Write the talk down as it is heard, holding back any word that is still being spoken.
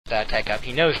tech up.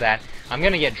 He knows that. I'm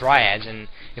going to get Dryads, and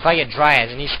if I get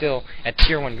Dryads and he's still at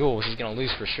tier 1 ghouls, he's going to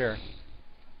lose for sure.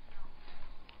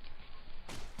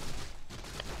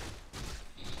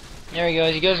 There he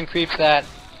goes. He goes and creeps that.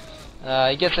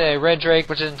 He gets a red drake,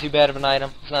 which isn't too bad of an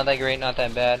item. It's not that great, not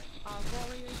that bad.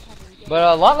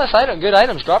 But a lot less good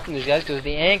items dropped from these guys because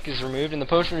the Ankh is removed and the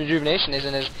Potion of Rejuvenation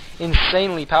isn't as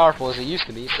insanely powerful as it used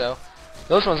to be. So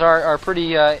those ones are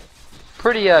pretty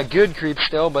good creeps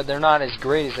still, but they're not as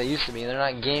great as they used to be. They're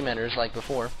not game enders like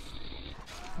before.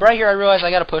 But right here I realized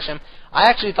I got to push him. I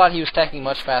actually thought he was teching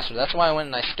much faster. That's why I went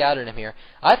and I scouted him here.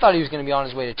 I thought he was going to be on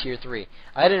his way to tier 3.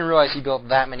 I didn't realize he built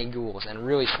that many ghouls and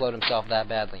really slowed himself that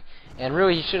badly. And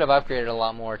really he should have upgraded a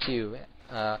lot more too.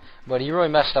 But he really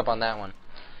messed up on that one.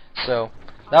 So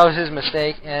that was his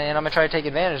mistake, and I'm going to try to take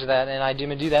advantage of that, and I'm going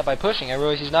to do that by pushing. I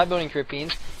realize he's not building Crypt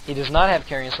Fiends. He does not have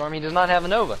Carrion Storm. He does not have a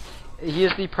Nova. He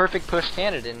is the perfect push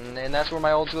candidate, and that's where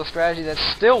my old school strategy that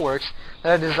still works,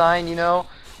 that I designed, you know,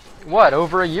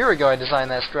 over a year ago I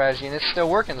designed that strategy, and it's still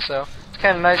working, so it's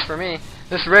kind of nice for me.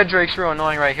 This red drake's real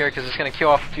annoying right here because it's going to kill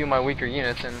off a few of my weaker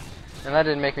units, and that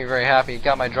didn't make me very happy.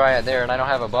 Got my Dryad there, and I don't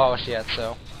have Abolish yet,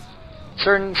 so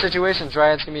certain situations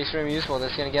Dryad's going to be extremely useful.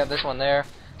 That's going to get this one there.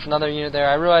 It's another unit there.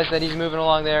 I realized that he's moving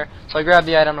along there, so I grabbed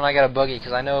the item and I got a boogie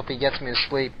because I know if he gets me to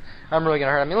sleep, I'm really going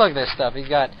to hurt him. I mean, look at this stuff. He's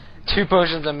got 2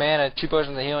 potions of mana, 2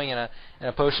 potions of healing, and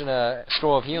a potion of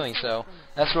scroll of healing, so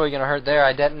that's really going to hurt there.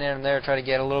 I detonated him there, try to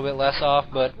get a little bit less off,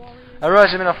 but I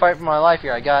realized I'm in a fight for my life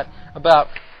here. I got about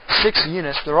 6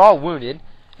 units. They're all wounded,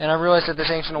 and I realized that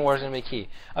this Ancient War is going to be key.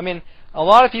 I mean, a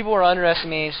lot of people are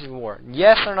underestimating Ancient War.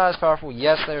 Yes, they're not as powerful.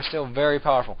 Yes, they're still very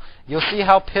powerful. You'll see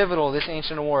how pivotal this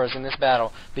Ancient War is in this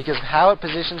battle because of how it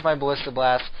positions my Ballista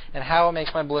Blasts and how it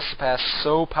makes my Ballista Pass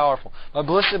so powerful. My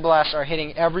Ballista Blasts are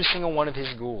hitting every single one of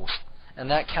his ghouls,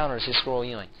 and that counters his scroll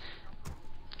healing.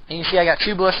 And you see I got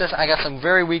 2 Ballistas, I got some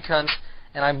very weak hunts,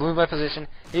 and I blew my position.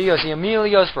 Here he goes. He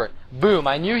immediately goes for it. Boom.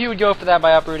 I knew he would go for that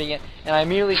by uprooting it, and I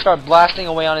immediately start blasting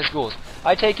away on his ghouls.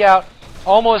 I take out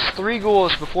almost 3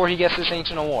 ghouls before he gets this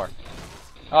Ancient War.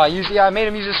 I made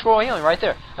him use his scroll healing right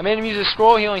there. I made him use his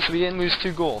scroll healing so he didn't lose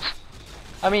 2 ghouls.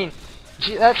 I mean,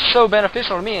 gee, that's so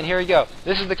beneficial to me, and here we go.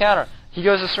 This is the counter. He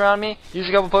goes to surround me, use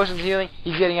a couple potions of healing,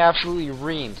 he's getting absolutely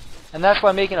reamed. And that's why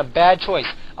I'm making a bad choice.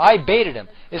 I baited him.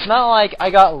 It's not like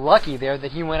I got lucky there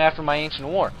that he went after my Ancient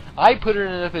War. I put it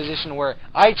in a position where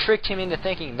I tricked him into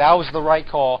thinking that was the right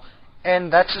call,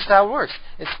 and that's just how it works.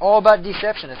 It's all about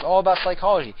deception. It's all about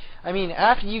psychology. I mean,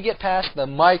 after you get past the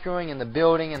microing and the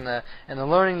building and the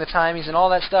learning the timings and all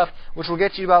that stuff, which will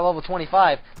get you about level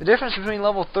 25, the difference between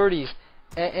level 30s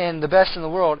and the best in the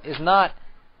world is not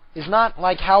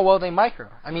like how well they micro.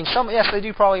 I mean, yes, they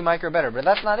do probably micro better, but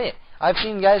that's not it. I've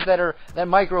seen guys that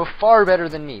micro far better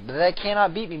than me, but that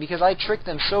cannot beat me because I tricked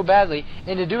them so badly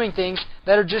into doing things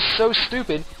that are just so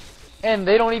stupid, and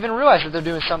they don't even realize that they're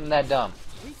doing something that dumb.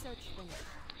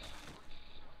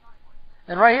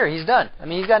 And right here, he's done. I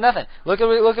mean, he's got nothing. Look at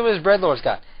what his Breadlord's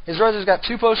got. His Breadlord's got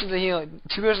 2 potions of healing,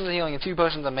 2 potions of healing, and 2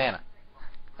 potions of mana.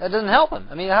 That doesn't help him.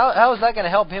 I mean, how is that going to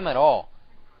help him at all?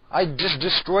 I just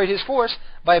destroyed his force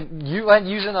by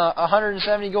using a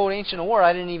 170 gold Ancient War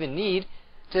I didn't even need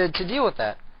to deal with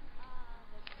that.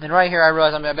 And right here I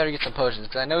realized I better get some potions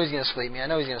because I know he's going to sleep me. I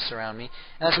know he's going to surround me.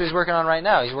 And that's what he's working on right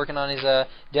now. He's working on his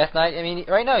Death Knight. I mean,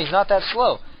 right now he's not that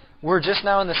slow. We're just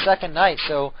now in the 2nd night,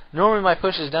 so normally my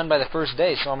push is done by the 1st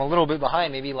day, so I'm a little bit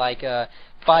behind, maybe like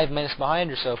 5 minutes behind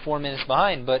or so, 4 minutes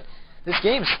behind. But this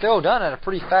game's still done at a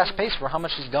pretty fast pace for how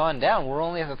much has gone down. We're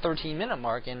only at the 13-minute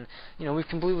mark, and you know we've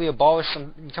completely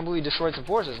destroyed some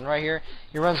forces. And right here,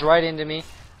 he runs right into me.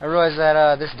 I realize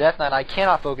that this Death Knight, I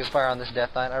cannot focus fire on this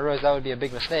Death Knight. I realize that would be a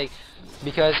big mistake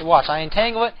because watch, I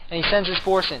entangle it, and he sends his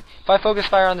force in. If I focus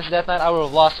fire on this Death Knight, I would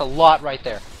have lost a lot right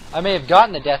there. I may have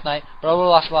gotten the Death Knight, but I would have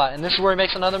lost a lot. And this is where he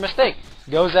makes another mistake.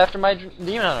 Goes after my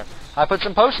Demon Hunter. I put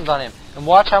some potions on him, and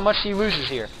watch how much he loses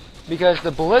here. Because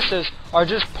the Ballistas are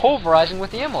just pulverizing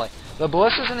with the Immolate. The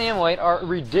Ballistas and the Immolate are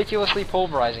ridiculously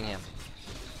pulverizing him.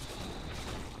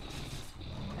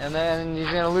 And then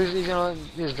he's going to lose,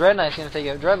 his Dread Knight's going to take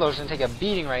Dreadlord's going to take a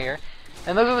beating right here.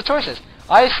 And those are the choices.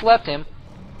 I slept him,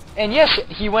 and yes,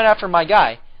 he went after my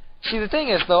guy. See, the thing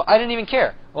is, though, I didn't even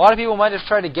care. A lot of people might have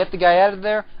tried to get the guy out of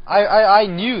there. I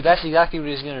knew that's exactly what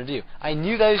he was going to do. I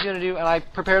knew that he was going to do, and I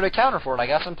prepared a counter for it. I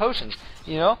got some potions,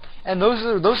 you know? And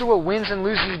those are what wins and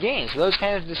loses games, those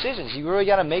kind of decisions. You really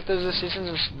got to make those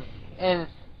decisions, and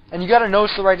you got to know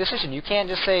it's the right decision. You can't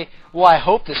just say, well, I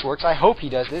hope this works. I hope he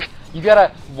does this. You got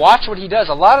to watch what he does.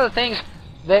 A lot of the things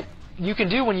that you can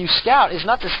do when you scout is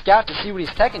not to scout to see what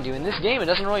he's tech and do. In this game, it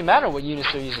doesn't really matter what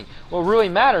units they're using. What really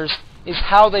matters is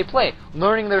how they play,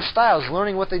 learning their styles,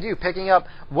 learning what they do, picking up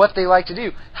what they like to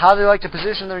do, how they like to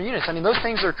position their units. I mean, those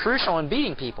things are crucial in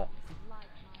beating people.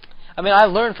 I mean, I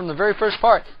learned from the very first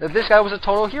part that this guy was a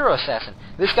total hero assassin.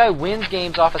 This guy wins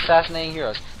games off assassinating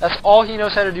heroes. That's all he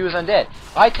knows how to do is undead.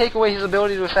 I take away his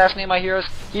ability to assassinate my heroes,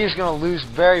 he is going to lose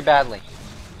very badly.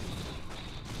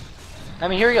 I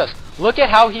mean, here he goes. Look at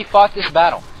how he fought this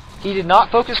battle. He did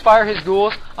not focus fire his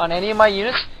ghouls on any of my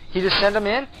units. He just sent them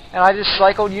in, and I just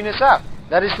cycled units out.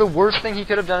 That is the worst thing he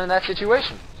could have done in that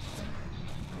situation.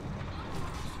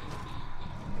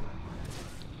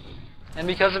 And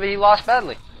because of it, he lost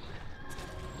badly.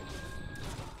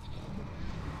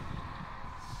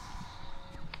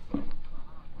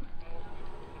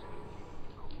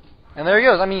 And there he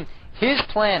goes. I mean, his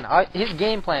plan, his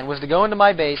game plan was to go into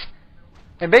my base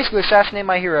and basically assassinate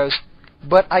my heroes,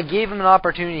 but I gave him an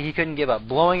opportunity he couldn't give up,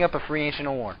 blowing up a free Ancient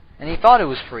of War. And he thought it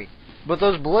was free. But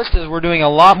those ballistas were doing a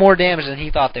lot more damage than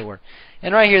he thought they were.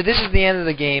 And right here, this is the end of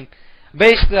the game.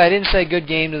 Basically, I didn't say good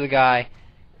game to the guy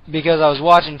because I was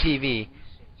watching TV.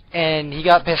 And he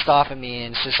got pissed off at me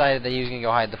and decided that he was going to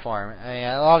go hide the farm. I mean,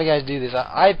 a lot of guys do this.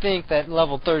 I think that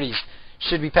level 30s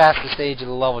should be past the stage of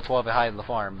the level 12 to hide the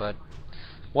farm. But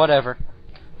whatever.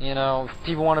 You know, if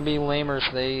people want to be lamers,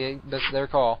 that's their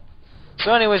call.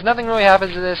 So anyways, nothing really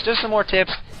happens to this. Just some more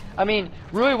tips. I mean,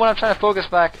 really what I'm trying to focus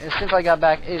back, since I got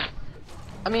back, is,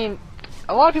 I mean,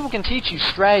 a lot of people can teach you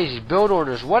strategies, build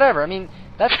orders, whatever. I mean,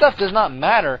 that stuff does not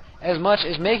matter as much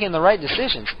as making the right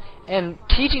decisions. And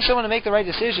teaching someone to make the right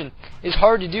decision is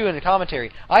hard to do in a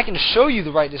commentary. I can show you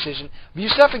the right decision, but you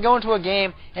still have to go into a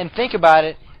game and think about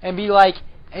it and be like,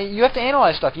 and you have to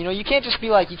analyze stuff. You know, you can't just be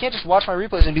like, you can't just watch my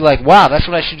replays and be like, wow, that's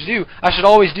what I should do. I should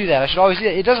always do that. I should always do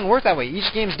that. It doesn't work that way.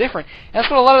 Each game is different. And that's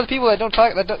what a lot of the people that don't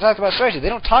talk about strategy, they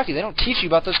don't talk to you. They don't teach you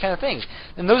about those kind of things.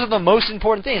 And those are the most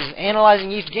important things, is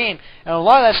analyzing each game. And a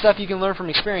lot of that stuff you can learn from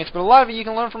experience, but a lot of it you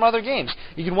can learn from other games.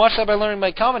 You can watch that by learning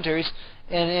by commentaries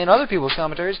and other people's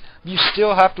commentaries. You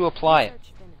still have to apply it.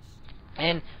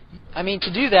 And I mean,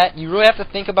 to do that, you really have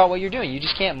to think about what you're doing. You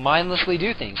just can't mindlessly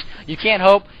do things. You can't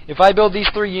hope, if I build these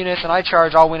 3 units and I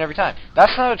charge, I'll win every time.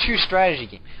 That's not a true strategy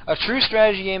game. A true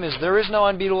strategy game is there is no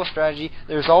unbeatable strategy.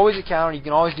 There's always a counter. You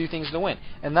can always do things to win.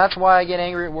 And that's why I get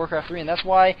angry at Warcraft 3, and that's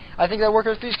why I think that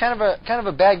Warcraft 3 is kind of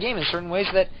a bad game in certain ways,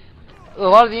 that a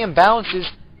lot of the imbalances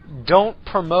don't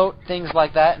promote things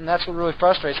like that, and that's what really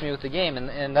frustrates me with the game.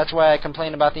 And that's why I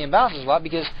complain about the imbalances a lot,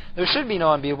 because there should be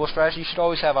no unbeatable strategy. You should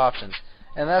always have options.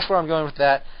 And that's where I'm going with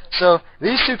that. So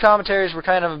these 2 commentaries were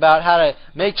kind of about how to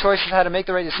make choices, how to make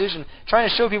the right decision, trying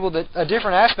to show people that a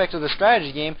different aspect of the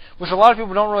strategy game, which a lot of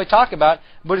people don't really talk about,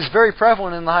 but is very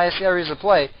prevalent in the highest areas of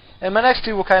play. And my next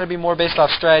 2 will kind of be more based off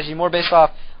strategy, more based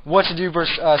off what to do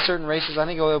versus certain races. I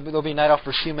think there'll be Night Elf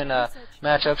versus Human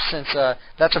matchups, since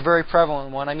that's a very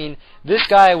prevalent one. I mean, this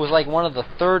guy was like one of the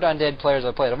 3rd undead players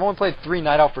I played. I've only played 3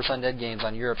 Night Elf versus Undead games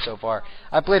on Europe so far.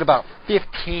 I played about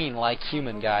 15 like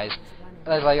human guys.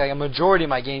 That's like a majority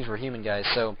of my games were human guys.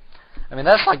 So, I mean,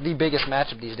 that's like the biggest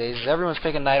matchup these days. Is everyone's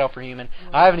picking Night Elf for human.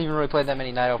 I haven't even really played that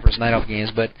many Night Elf versus Night Elf games,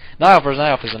 but Night Elf versus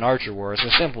Night Elf is an archer war. It's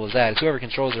as simple as that. It's whoever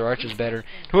controls their archers better,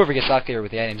 whoever gets out there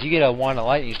with the items. You get a wand of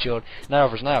lightning shield, Night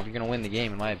Elf versus Night Elf, you're going to win the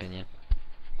game, in my opinion.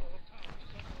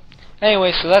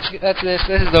 Anyway, so that's this.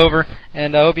 This is over,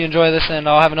 and I hope you enjoy this, and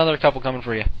I'll have another couple coming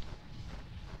for you.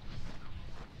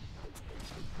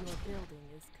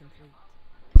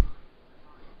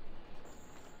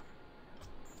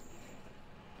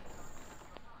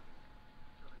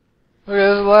 Okay,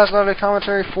 this is the last lot of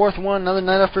commentary, 4th one, another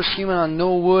Night Elf versus Human on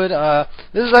No Wood.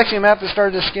 This is actually a map that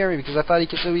started to scare me because I thought he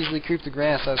could so easily creep the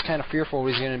grass. I was kind of fearful what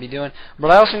he was going to be doing,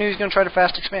 but I also knew he was going to try to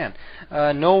fast expand.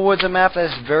 No Wood's a map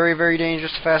that's very, very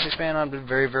dangerous to fast expand on, but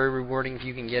very, very rewarding if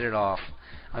you can get it off.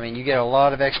 I mean, you get a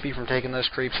lot of XP from taking those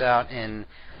creeps out, and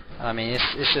I mean,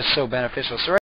 it's just so beneficial. So